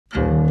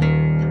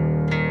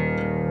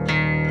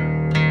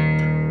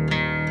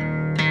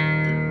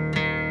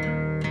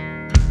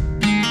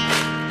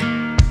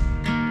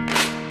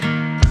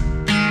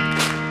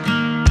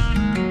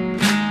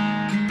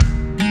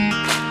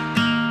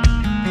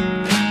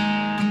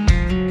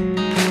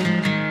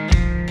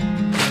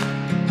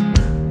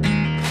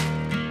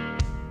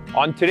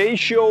On today's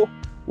show,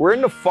 we're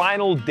in the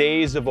final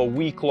days of a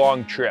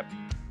week-long trip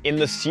in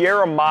the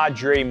Sierra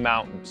Madre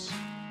Mountains.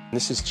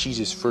 This is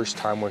Cheese's first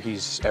time where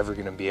he's ever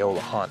gonna be able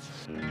to hunt.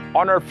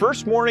 On our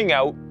first morning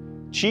out,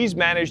 Cheese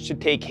managed to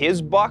take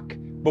his buck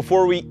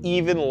before we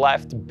even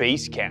left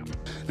base camp.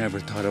 Never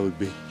thought I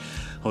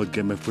would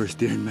get my first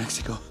deer in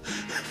Mexico.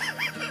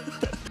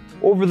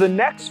 Over the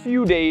next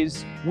few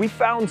days, we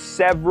found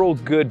several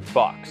good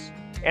bucks,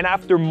 and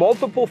after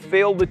multiple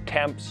failed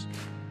attempts,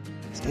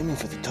 He's aiming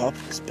for the top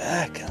of his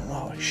back. I don't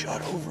know, I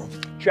shot over him.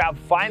 Trav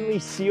finally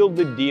sealed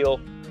the deal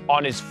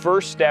on his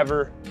first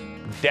ever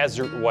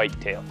desert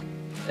whitetail.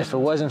 If it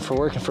wasn't for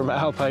working for my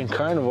Alpine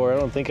Carnivore, I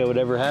don't think I would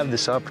ever have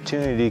this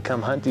opportunity to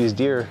come hunt these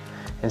deer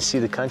and see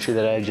the country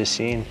that I had just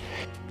seen.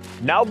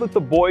 Now that the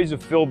boys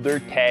have filled their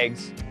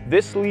tags,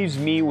 this leaves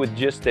me with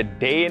just a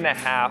day and a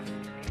half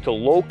to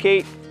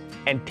locate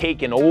and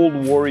take an old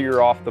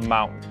warrior off the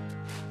mountain.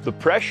 The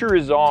pressure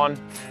is on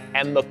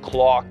and the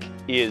clock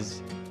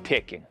is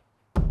ticking.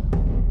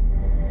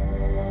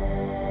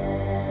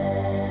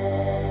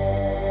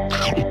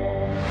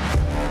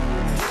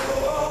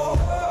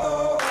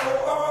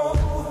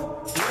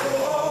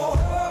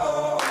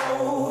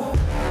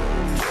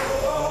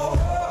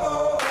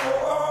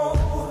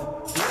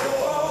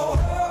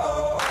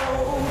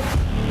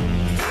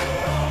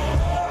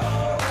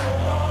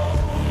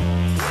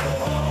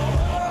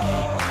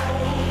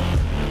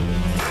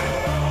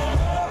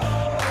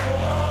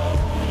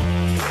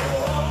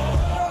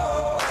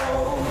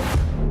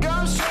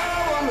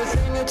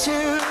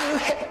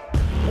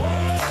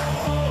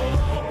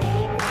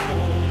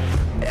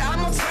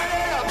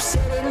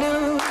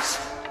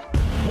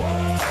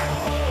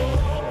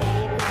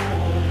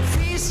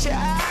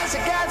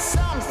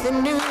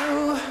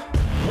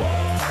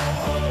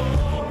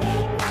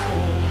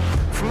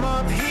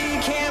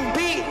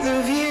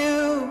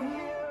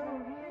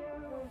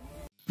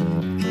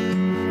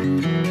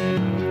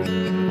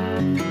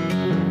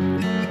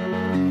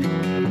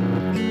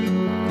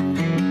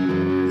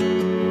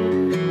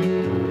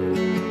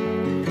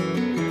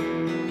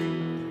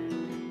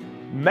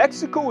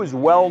 Mexico is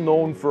well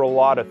known for a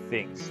lot of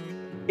things.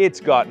 It's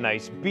got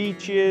nice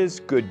beaches,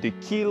 good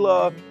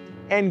tequila,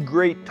 and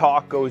great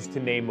tacos to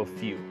name a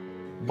few.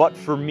 But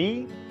for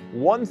me,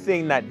 one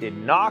thing that did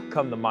not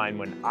come to mind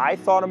when I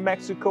thought of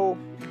Mexico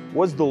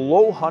was the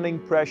low hunting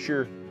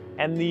pressure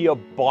and the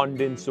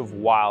abundance of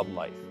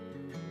wildlife.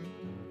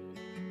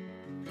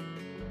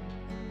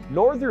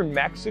 Northern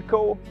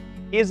Mexico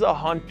is a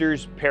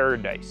hunter's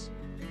paradise.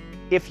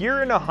 If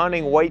you're into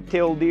hunting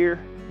whitetail deer,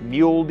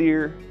 mule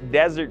deer,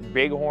 desert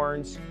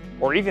bighorns,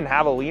 or even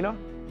javelina,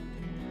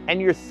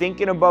 and you're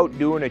thinking about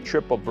doing a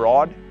trip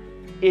abroad,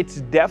 it's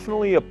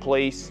definitely a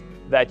place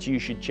that you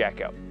should check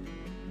out.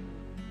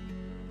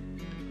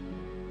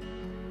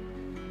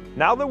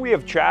 Now that we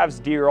have Trav's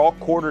deer all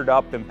quartered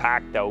up and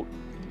packed out,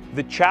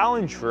 the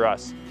challenge for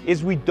us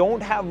is we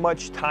don't have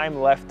much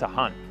time left to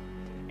hunt,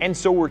 and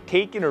so we're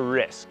taking a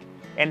risk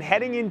and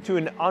heading into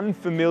an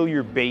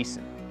unfamiliar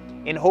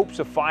basin in hopes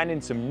of finding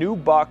some new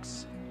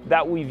bucks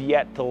that we've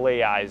yet to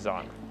lay eyes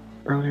on.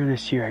 Earlier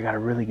this year, I got a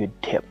really good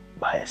tip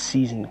by a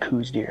seasoned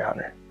Coues deer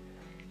hunter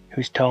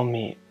who's telling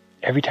me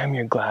every time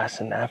you're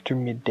glassing after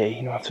midday,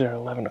 you know, after that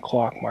 11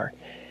 o'clock mark,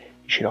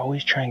 you should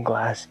always try and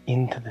glass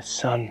into the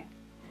sun.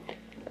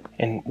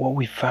 And what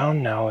we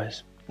found now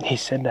is, he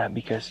said that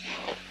because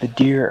the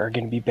deer are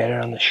going to be better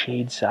on the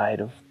shade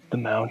side of the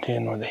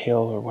mountain or the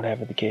hill or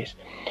whatever the case.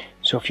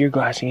 So if you're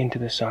glassing into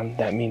the sun,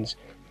 that means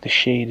the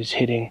shade is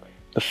hitting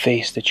the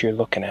face that you're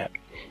looking at.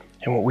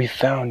 And what we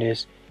found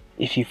is,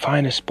 if you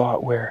find a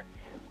spot where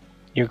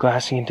you're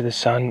glassing into the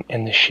sun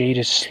and the shade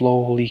is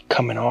slowly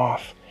coming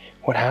off,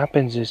 what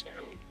happens is,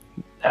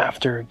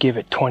 after give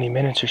it 20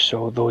 minutes or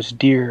so, those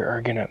deer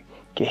are gonna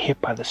get hit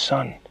by the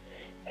sun.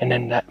 And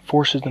then that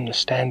forces them to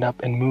stand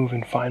up and move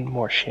and find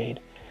more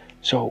shade.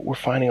 So we're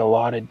finding a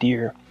lot of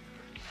deer,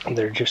 and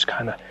they're just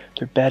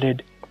they're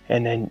bedded,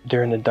 and then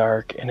they're in the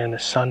dark, and then the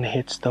sun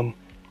hits them,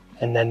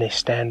 and then they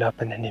stand up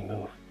and then they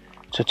move.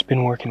 So it's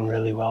been working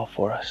really well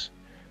for us.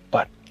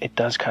 But it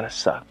does kind of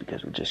suck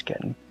because we're just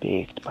getting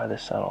baked by the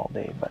sun all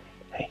day. But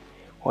hey,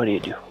 what do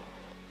you do?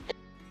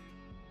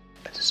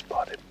 I just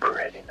spotted a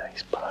pretty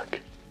nice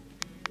buck.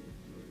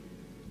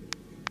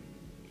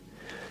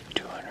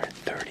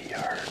 230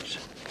 yards.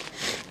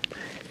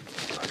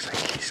 Looks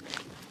like he's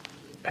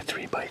a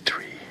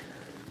 3x3.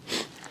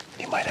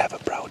 He might have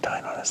a brow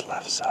tine on his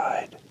left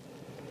side.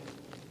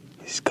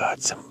 He's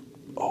got some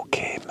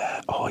okay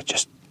mat. Oh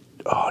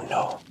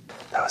no.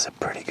 That was a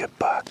pretty good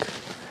buck.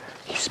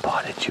 He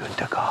spotted you and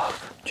took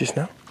off. Just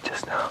now?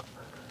 Just now.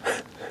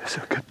 It's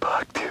a good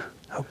buck too.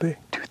 How big?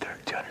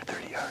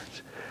 230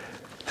 yards.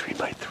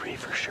 3x3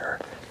 for sure.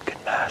 Good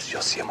mass.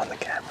 You'll see him on the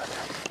camera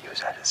there. He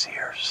was at his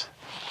ears.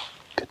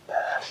 Good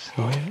mass.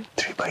 Oh yeah?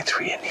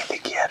 3x3, and I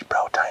think he had a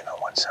brow tine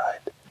on one side.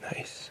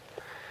 Nice.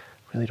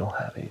 Really don't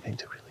have anything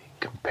to really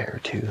compare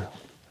to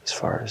as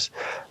far as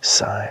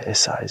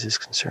size is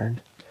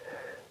concerned.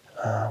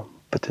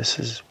 But this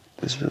is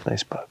a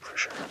nice buck for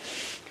sure.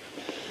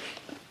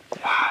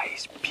 Ah,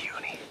 he's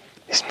puny.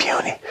 He's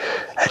puny.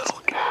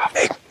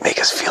 Make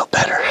us feel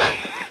better.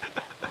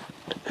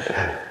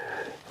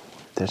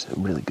 There's a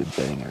really good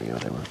bedding area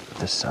there with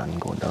the sun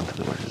going down to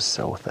the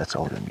south. That's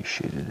all going to be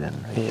shaded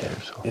in right there.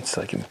 So it's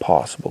like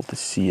impossible to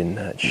see in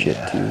that shit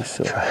too.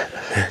 So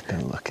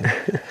been looking.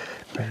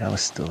 Right now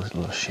it's still a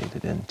little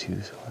shaded in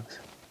too, so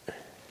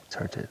it's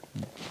hard to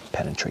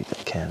penetrate the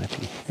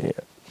canopy. Yeah.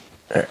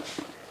 All right.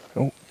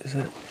 Oh, is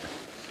that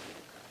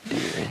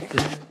deer right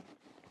there?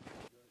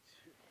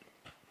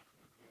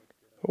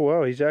 Oh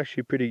wow, he's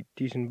actually a pretty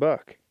decent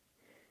buck.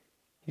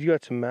 He's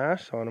got some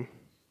mass on him.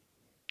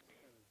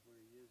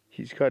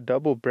 He's got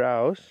double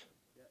brows.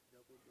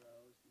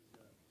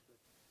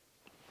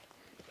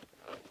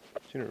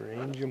 Just gonna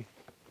range him.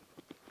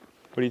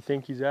 What do you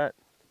think he's at?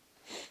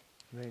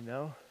 Right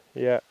now?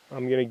 Yeah,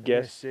 I'm gonna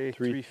guess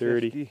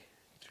 330.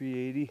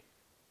 380.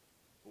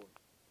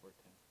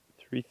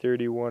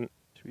 331.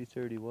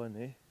 331,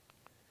 eh?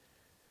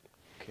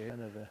 Okay.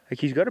 Kind of Like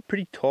he's got a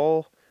pretty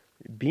tall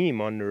beam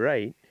on the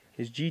right.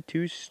 His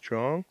G2's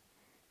strong.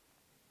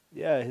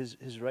 yeah,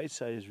 his right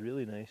side is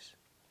really nice.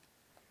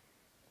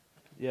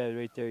 Yeah,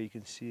 right there you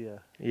can see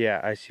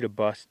Yeah, I see the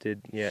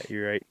busted. Yeah,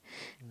 you're right.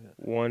 Yeah.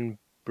 One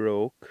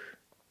broke.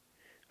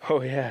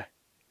 Oh yeah,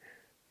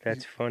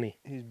 that's funny.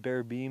 he's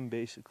bare beam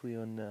basically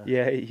on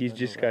Yeah, he's on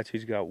just the got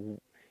he's got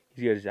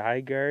his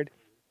eye guard,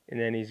 and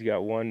then he's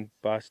got one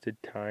busted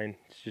tine.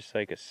 It's just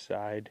like a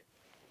side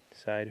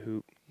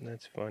hoop.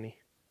 That's funny.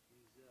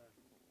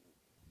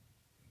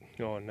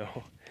 Oh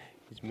no,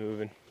 he's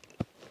moving.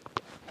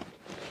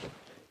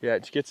 Yeah,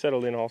 just get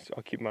settled in. I'll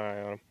keep my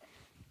eye on him.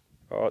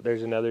 Oh,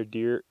 there's another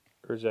deer.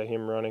 Or is that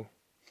him running?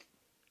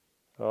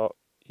 Oh,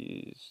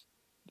 he's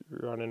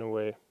running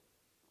away.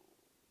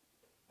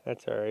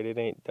 That's alright, it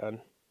ain't done.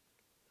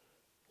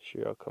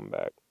 Sure, I'll come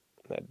back.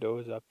 That doe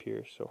is up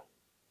here, so.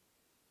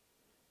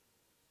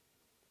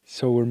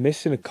 So we're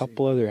missing a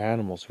couple other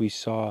animals. We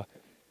saw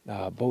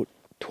about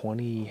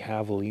 20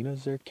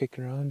 javelinas there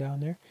kicking around down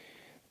there.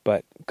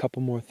 But a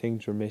couple more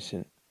things we're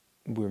missing.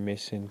 We're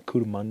missing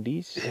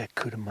coatimundis. Yeah,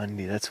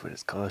 coatimundi, that's what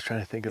it's called. I was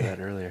trying to think of that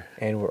earlier.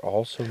 And we're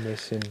also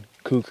missing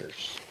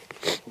cougars.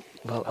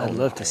 Well, I'd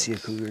love to see a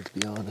cougar, to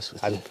be honest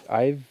with you.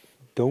 I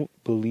don't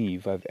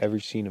believe I've ever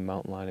seen a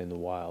mountain lion in the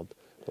wild.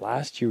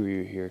 Last year we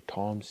were here,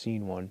 Tom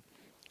seen one,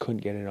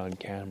 couldn't get it on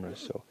camera,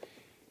 so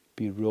it'd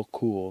be real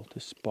cool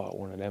to spot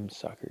one of them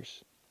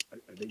suckers.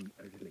 Are they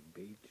like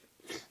beige?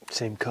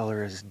 Same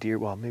color as deer,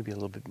 well, maybe a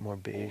little bit more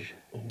beige.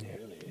 Yeah.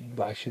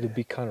 But actually they'd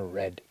be kind of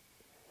red.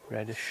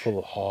 Reddish. Full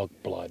of hog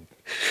blood.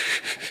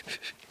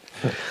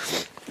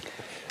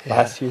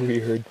 Last year we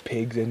heard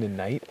pigs in the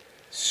night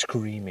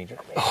screaming.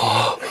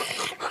 I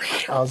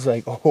was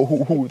like,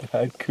 oh,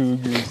 that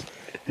cougar's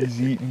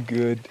is eating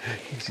good.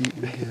 He's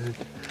eating good.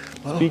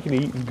 Well, speaking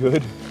of eating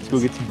good, let's go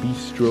get some beef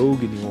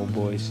stroganoff, you old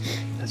boys.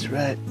 That's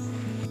right.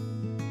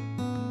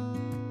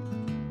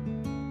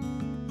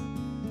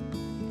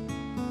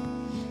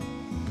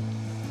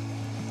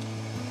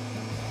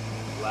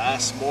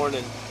 last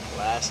morning,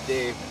 last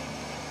day.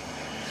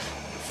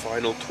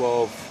 Final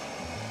 12.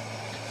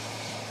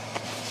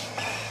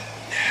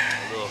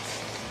 A little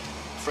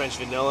French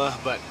vanilla,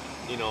 but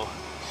you know,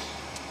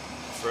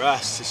 for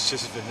us, it's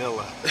just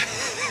vanilla.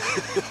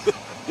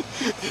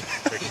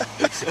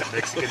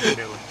 Mexican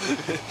vanilla.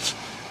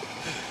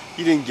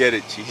 You didn't get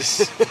it,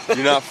 Cheese.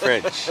 You're not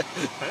French.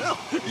 I know.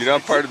 You're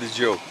not part of the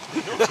joke.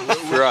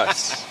 For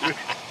us.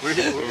 We're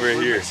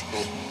here. Mexico.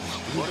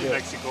 We're in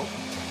Mexico.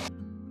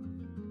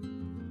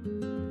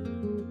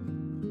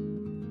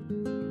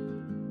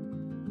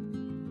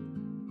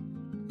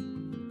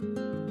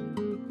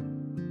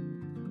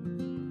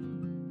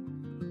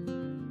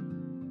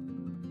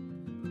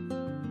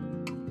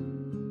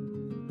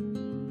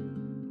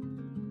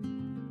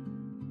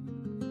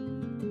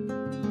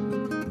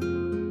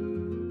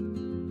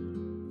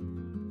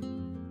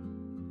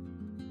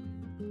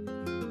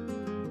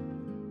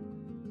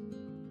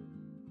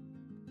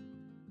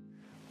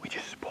 We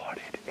just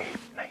spotted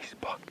a nice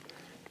buck.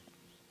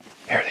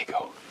 There they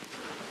go.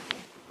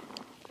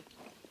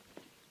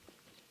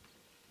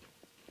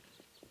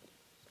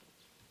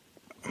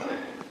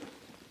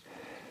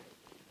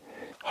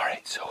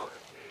 Alright, so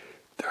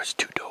there's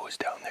two does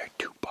down there,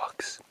 2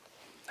 bucks.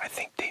 I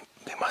think they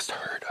must have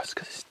heard us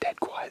because it's dead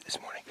quiet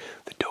this morning.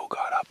 The doe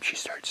got up, she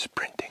started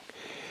sprinting,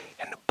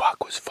 and the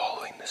buck was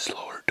following the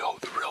slower doe,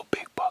 the real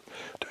big buck.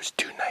 There's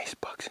 2 nice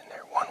bucks in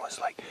there. One was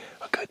like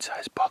a good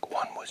sized buck,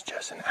 one was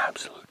just an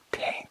absolute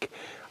tank.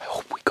 I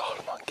hope we got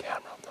him on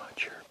camera, I'm not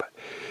sure, but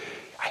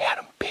I had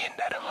him pinned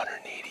at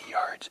 180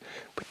 yards,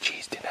 but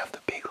Cheese didn't have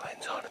the big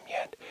lens on him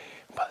yet.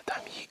 And by the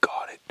time he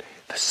got it,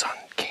 the sun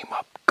came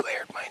up,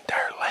 glared my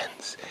entire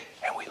lens,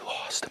 and we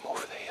lost him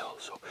over the hill.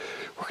 So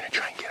we're gonna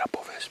try and get up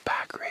over this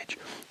back ridge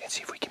and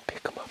see if we can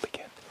pick him up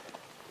again.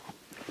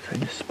 So I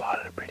just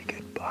spotted a pretty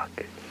good buck.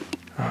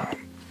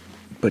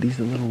 But he's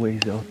a little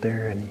ways out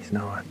there, and he's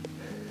not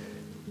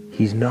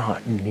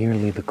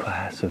nearly the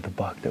class of the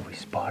buck that we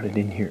spotted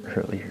in here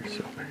earlier,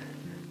 so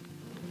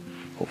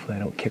hopefully I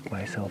don't kick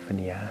myself in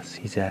the ass.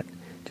 He's at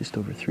just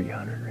over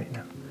 300 right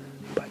now,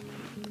 but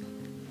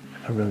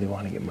I really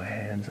want to get my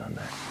hands on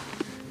that.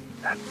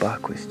 That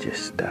buck was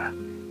just,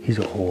 he's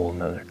a whole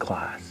nother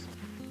class.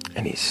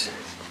 And he's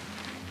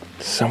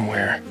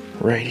somewhere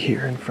right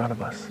here in front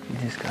of us. You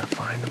just gotta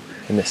find him.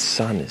 And the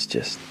sun is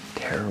just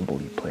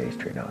terribly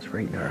placed right now. It's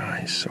right in our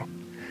eyes, so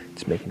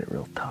it's making it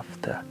real tough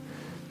to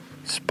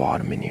spot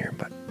him in here.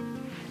 But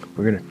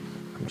I'm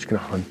just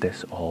gonna hunt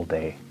this all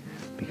day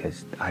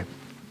because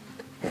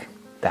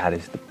that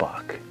is the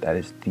buck. That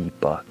is the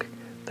buck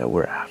that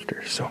we're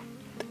after. So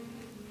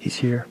he's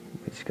here.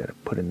 We just gotta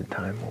put in the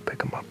time. We'll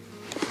pick him up.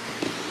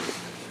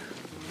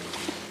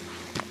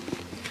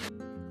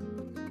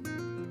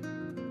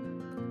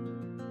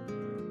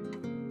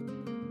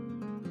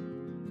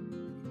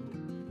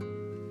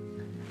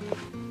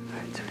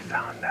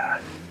 Found a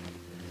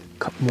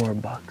couple more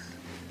bucks.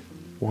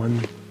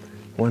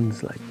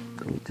 One's like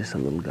just a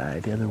little guy.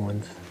 The other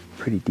one's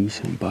pretty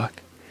decent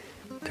buck.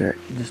 They're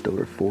just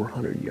over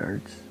 400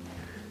 yards.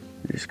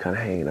 They're just kind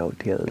of hanging out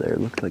together there.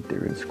 It looked like they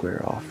were gonna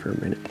square off for a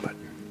minute, but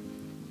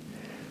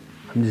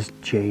I'm just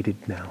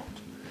jaded now.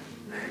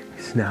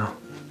 It's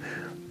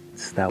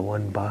that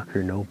one buck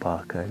or no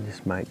buck. I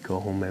just might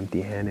go home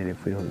empty-handed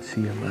if we don't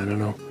see him. I don't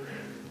know.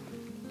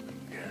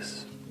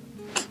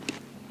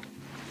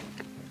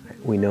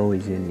 We know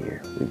he's in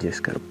here. We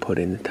just gotta put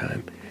in the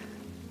time.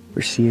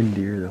 We're seeing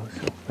deer though,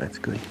 so that's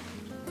good.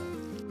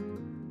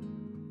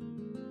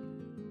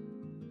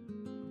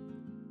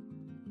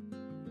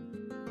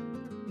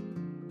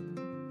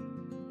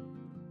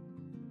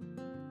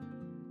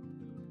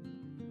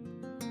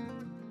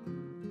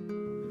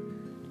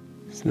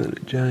 It's not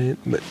a giant,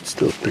 but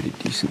still a pretty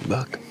decent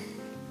buck.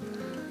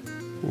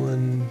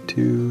 1,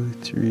 2,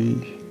 3.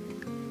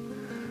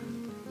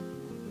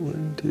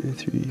 1, 2,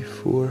 3,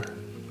 4.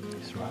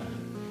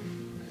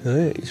 Oh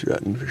yeah, he's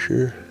rotten for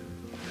sure.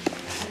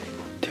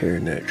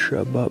 Tearing that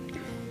shrub up.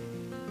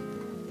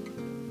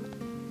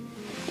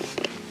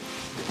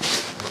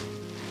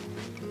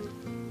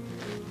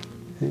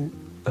 And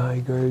eye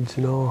guards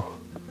and all.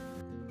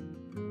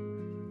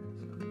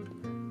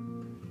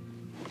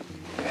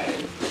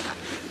 Okay.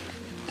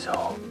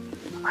 So,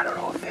 I don't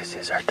know if this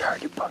is our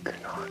target buck or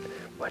not,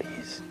 but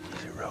he's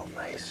a real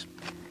nice,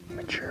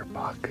 mature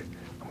buck.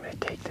 I'm gonna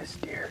take this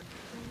deer.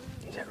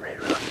 He's at right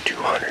around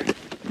 200.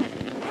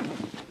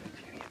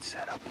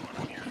 Set up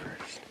on him here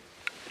first.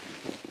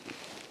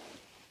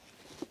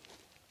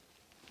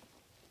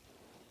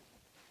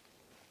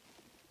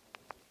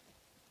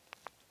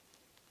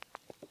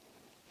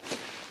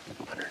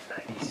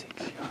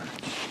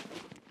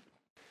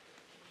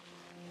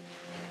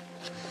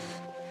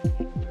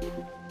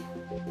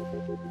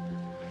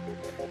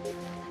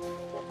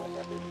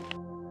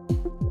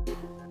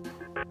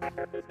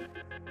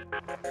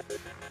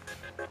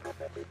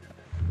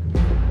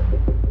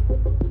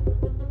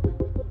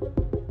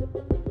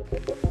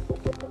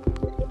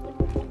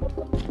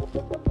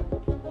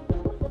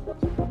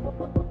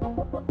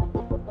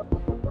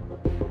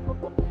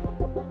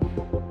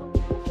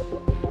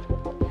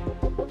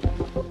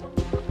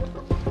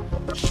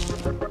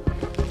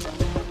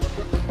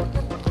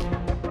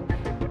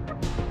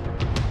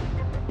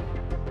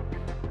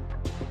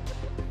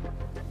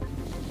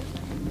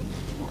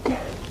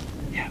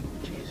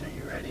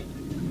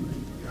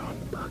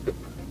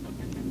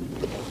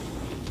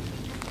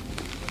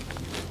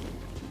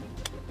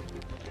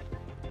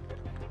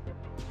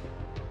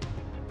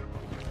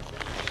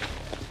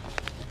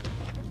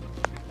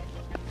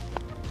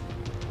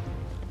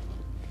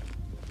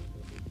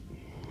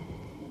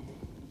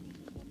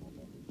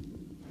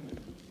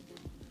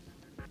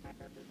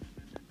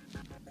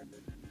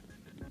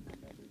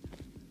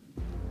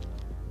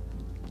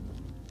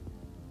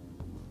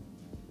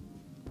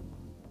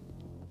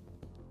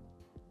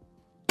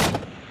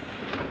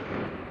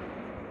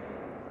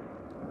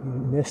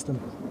 Missed him.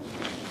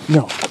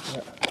 No.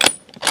 Yeah.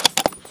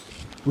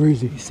 Where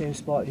is he? Same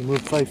spot. He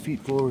moved 5 feet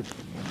forward.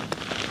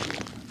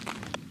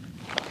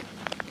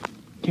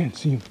 Can't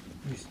see him.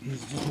 He's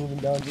just moving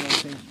down to the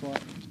same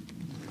spot.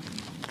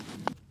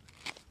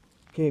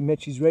 Okay,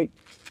 Mitch, he's right.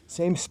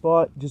 Same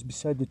spot, just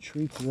beside the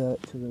tree to the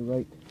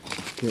right.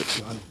 Okay,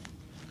 got him.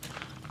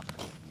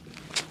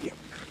 Yep.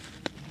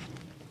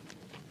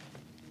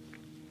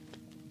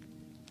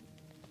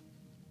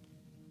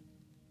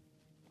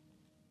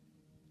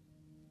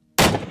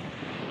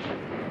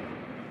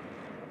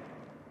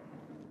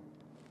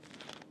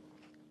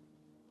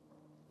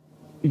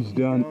 He's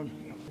done.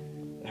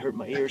 I hurt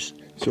my ears.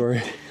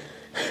 Sorry.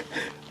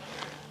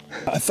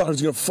 I thought I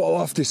was gonna fall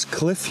off this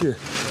cliff here.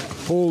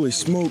 Holy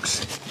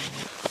smokes.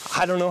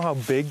 I don't know how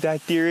big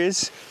that deer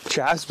is.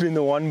 Chap's been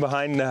the one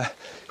behind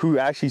who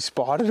actually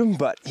spotted him,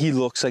 but he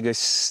looks like a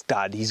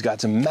stud. He's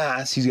got some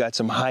mass, he's got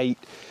some height.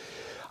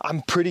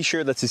 I'm pretty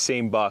sure that's the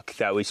same buck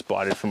that we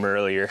spotted from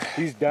earlier.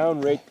 He's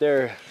down right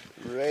there.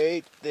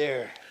 Right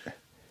there.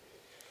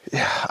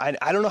 Yeah,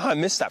 I don't know how I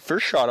missed that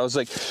first shot. I was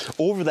like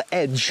over the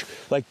edge,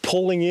 like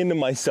pulling into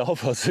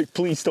myself. I was like,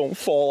 please don't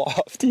fall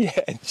off the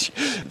edge.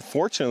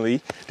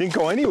 Fortunately, didn't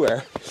go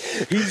anywhere.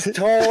 He's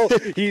tall,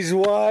 he's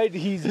wide,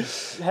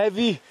 he's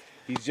heavy.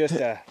 He's just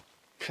I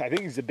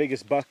think he's the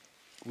biggest buck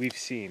we've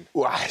seen.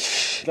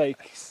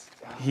 Like,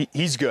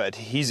 he's good.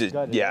 He's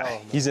a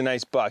he's a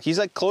nice buck. He's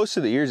like close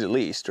to the ears at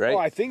least, right? Oh,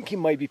 I think he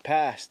might be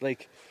past.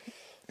 Like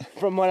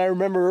from what I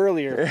remember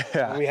earlier,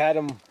 we had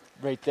him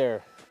right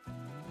there.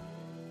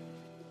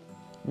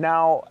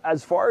 Now,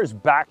 as far as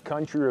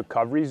backcountry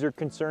recoveries are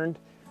concerned,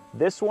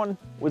 this one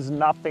was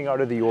nothing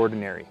out of the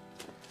ordinary.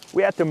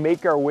 We had to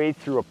make our way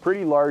through a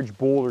pretty large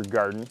boulder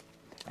garden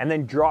and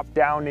then drop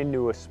down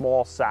into a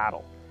small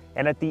saddle.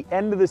 And at the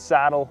end of the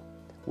saddle,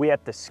 we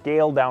had to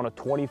scale down a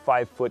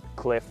 25-foot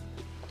cliff.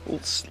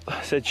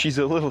 I said she's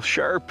a little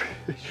sharp.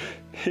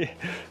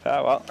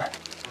 Well,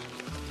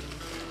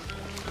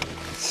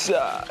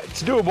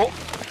 it's doable.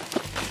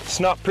 It's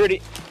not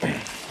pretty.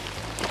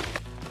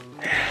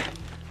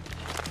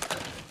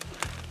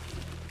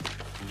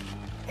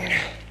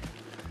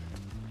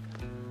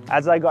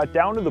 As I got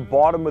down to the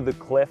bottom of the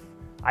cliff,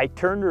 I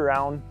turned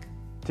around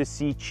to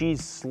see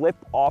Cheese slip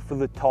off of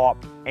the top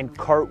and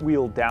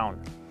cartwheel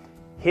down,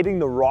 hitting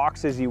the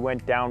rocks as he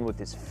went down with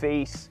his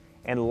face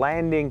and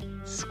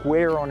landing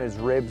square on his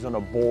ribs on a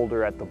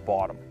boulder at the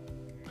bottom.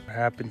 What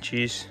happened,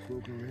 Cheese?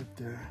 Broke a rib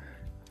there.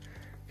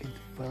 It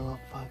fell off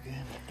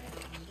fucking.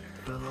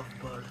 Fell off,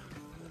 bud.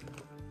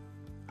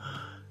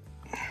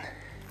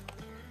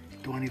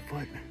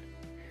 20-foot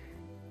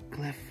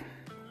cliff.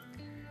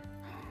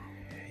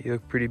 You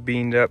look pretty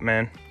beamed up,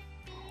 man.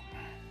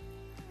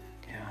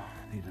 Yeah,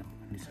 I need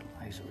some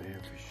ice over here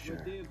for sure.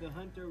 What day of the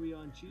hunt are we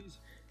on, Cheese?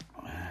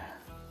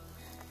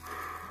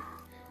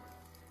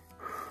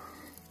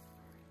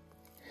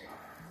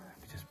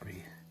 Just breathe.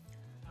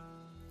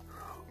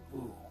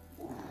 Ooh,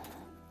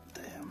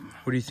 damn.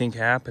 What do you think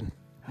happened?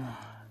 I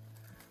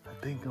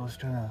think I was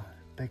trying to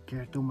take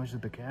care too much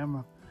of the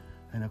camera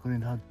and I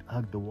couldn't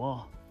hug the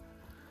wall.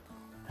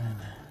 And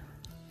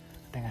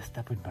I think I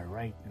stepped with my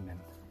right and then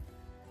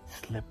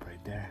slip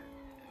right there.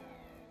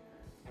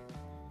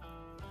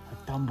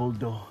 I tumbled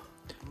though.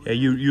 Yeah,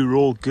 you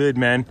rolled good,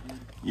 man.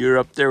 You're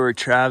up there where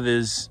Trav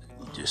is,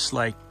 just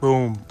like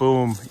boom,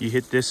 boom. You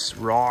hit this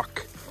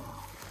rock.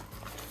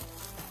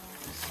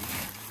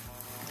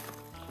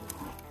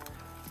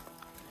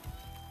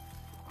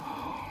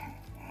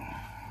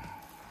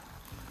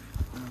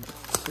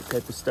 The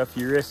type of stuff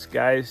you risk,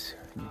 guys.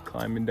 You're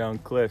climbing down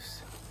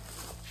cliffs.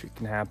 Shit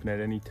can happen at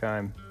any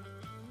time.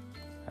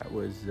 That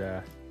was,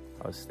 I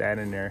was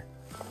standing there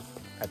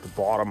at the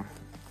bottom.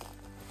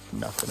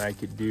 Nothing I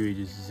could do. He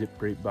just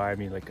zipped right by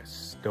me like a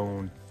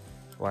stone.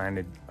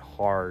 Landed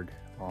hard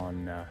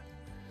on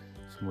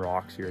some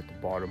rocks here at the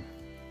bottom.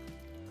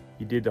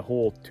 He did the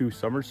whole 2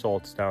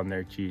 somersaults down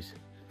there, Cheese.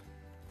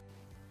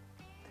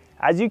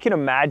 As you can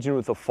imagine,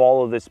 with a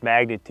fall of this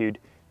magnitude,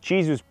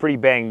 Cheese was pretty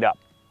banged up.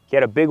 He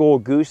had a big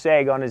old goose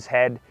egg on his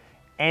head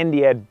and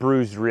he had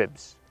bruised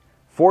ribs.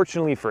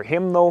 Fortunately for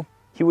him though,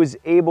 he was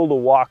able to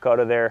walk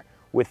out of there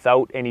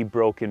without any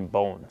broken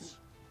bones.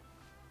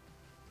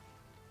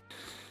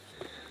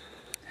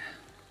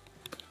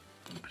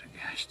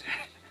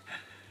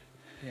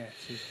 Yeah,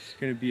 it's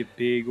gonna be a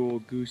big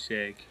old goose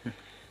egg.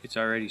 It's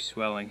already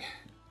swelling.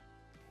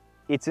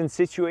 It's in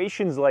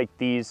situations like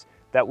these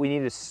that we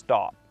need to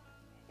stop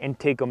and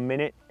take a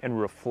minute and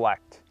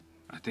reflect.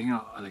 I think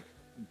like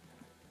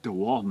the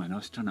wall, man. I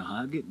was trying to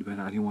hug it, but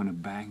I didn't want to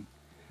bang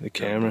The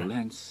camera. the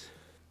lens.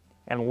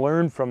 And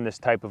learn from this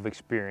type of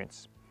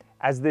experience,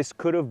 as this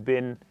could have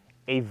been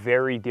a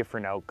very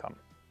different outcome.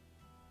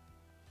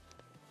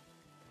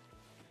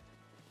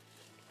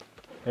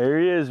 There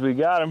he is, we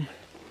got him.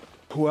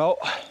 Well,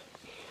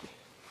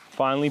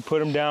 finally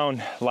put him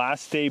down.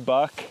 Last day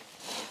buck.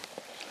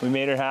 We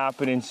made it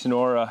happen in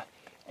Sonora,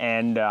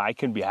 and I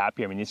couldn't be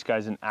happier. I mean, this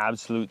guy's an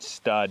absolute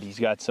stud. He's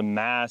got some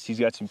mass, he's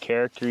got some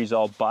character, he's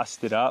all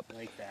busted up.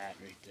 Like that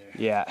right there.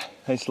 Yeah,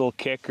 nice little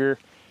kicker,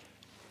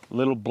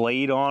 little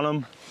blade on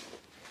him.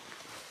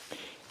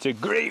 It's a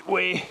great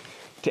way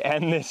to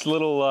end this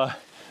little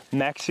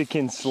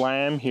Mexican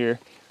slam here.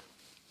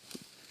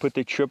 Put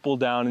the triple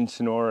down in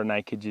Sonora and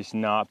I could just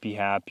not be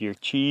happier.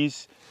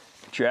 Cheese,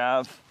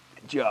 Trav,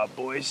 good job,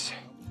 boys.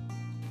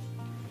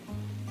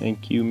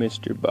 Thank you,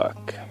 Mr.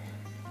 Buck.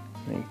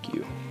 Thank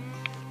you.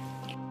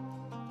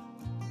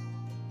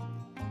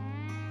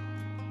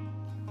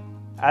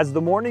 As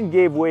the morning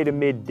gave way to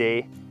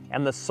midday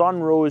and the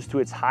sun rose to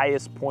its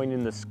highest point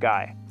in the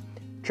sky,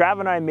 Trav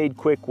and I made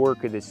quick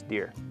work of this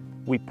deer.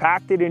 We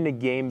packed it into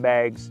game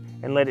bags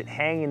and let it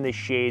hang in the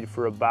shade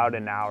for about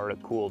an hour to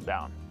cool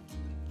down.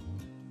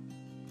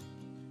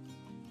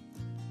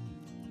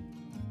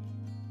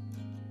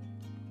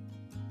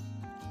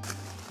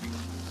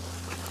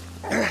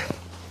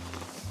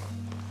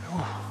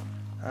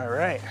 All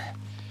right.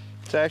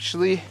 It's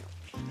actually,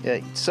 yeah,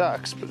 it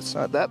sucks, but it's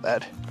not that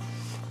bad.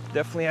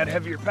 Definitely had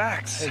heavier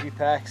packs. Heavy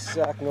packs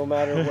suck no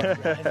matter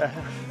what.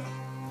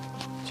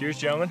 Cheers,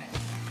 gentlemen.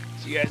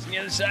 See you guys on the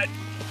other side.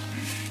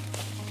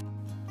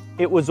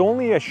 It was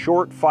only a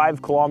short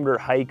 5-kilometer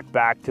hike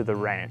back to the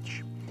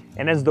ranch,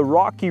 and as the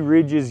rocky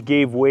ridges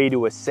gave way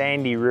to a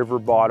sandy river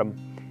bottom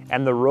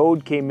and the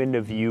road came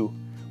into view,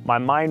 my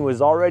mind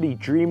was already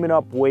dreaming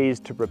up ways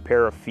to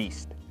prepare a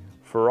feast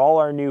for all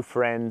our new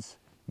friends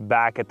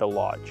back at the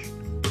lodge.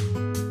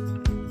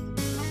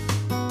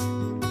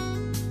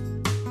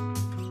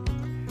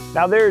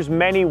 Now there's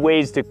many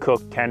ways to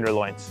cook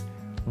tenderloins,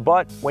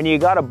 but when you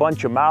got a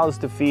bunch of mouths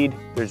to feed,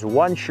 there's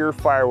one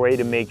surefire way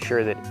to make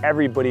sure that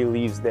everybody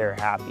leaves there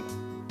happy.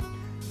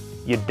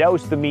 You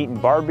douse the meat in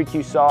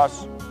barbecue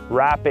sauce,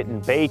 wrap it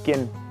in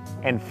bacon,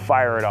 and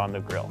fire it on the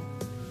grill.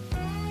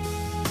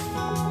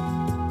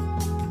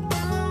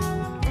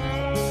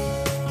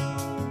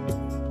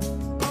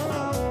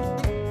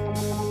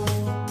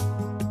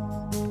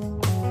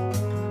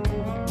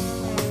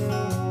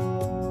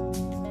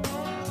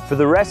 For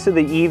the rest of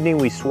the evening,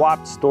 we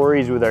swapped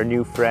stories with our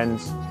new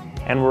friends,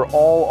 and we're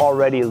all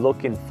already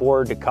looking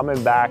forward to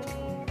coming back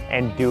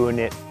and doing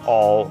it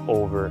all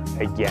over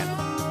again.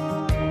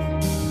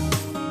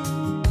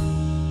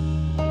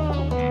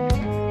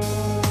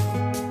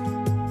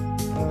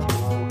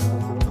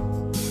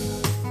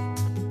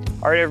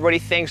 All right, everybody,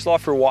 thanks a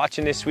lot for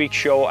watching this week's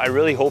show. I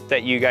really hope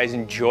that you guys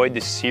enjoyed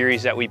the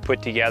series that we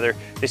put together.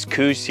 This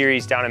Coues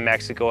series down in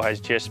Mexico has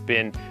just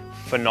been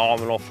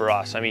phenomenal for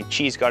us. I mean,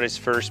 Cheese got his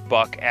first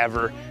buck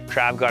ever,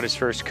 Trav got his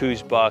first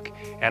Coues buck,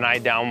 and I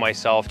downed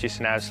myself, just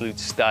an absolute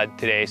stud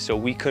today. So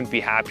we couldn't be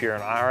happier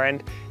on our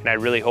end, and I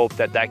really hope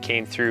that that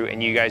came through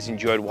and you guys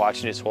enjoyed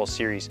watching this whole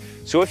series.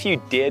 So if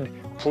you did,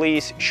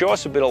 please show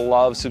us a bit of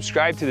love,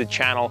 subscribe to the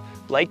channel,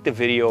 like the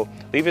video,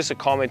 leave us a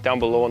comment down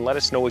below and let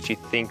us know what you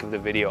think of the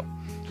video.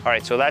 All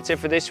right, so that's it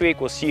for this week.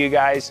 We'll see you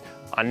guys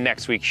on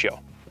next week's show.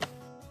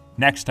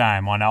 Next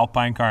time on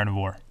Alpine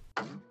Carnivore.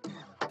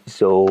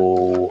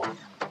 So,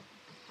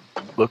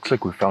 looks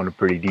like we found a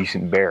pretty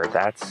decent bear.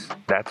 That's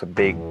a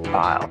big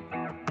pile.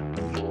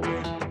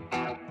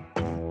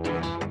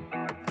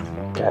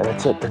 Yeah,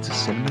 that's a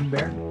cinnamon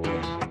bear.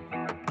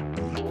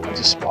 I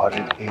just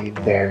spotted a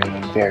very,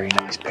 very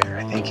nice bear.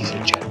 I think he's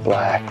a jet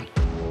black.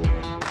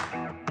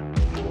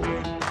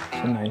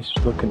 It's a nice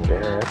looking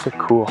bear. That's a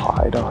cool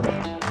hide on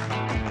it.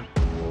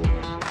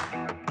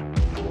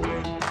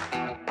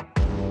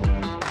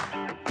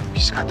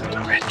 He's got the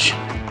ridge.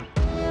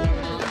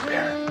 The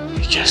bear,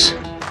 he just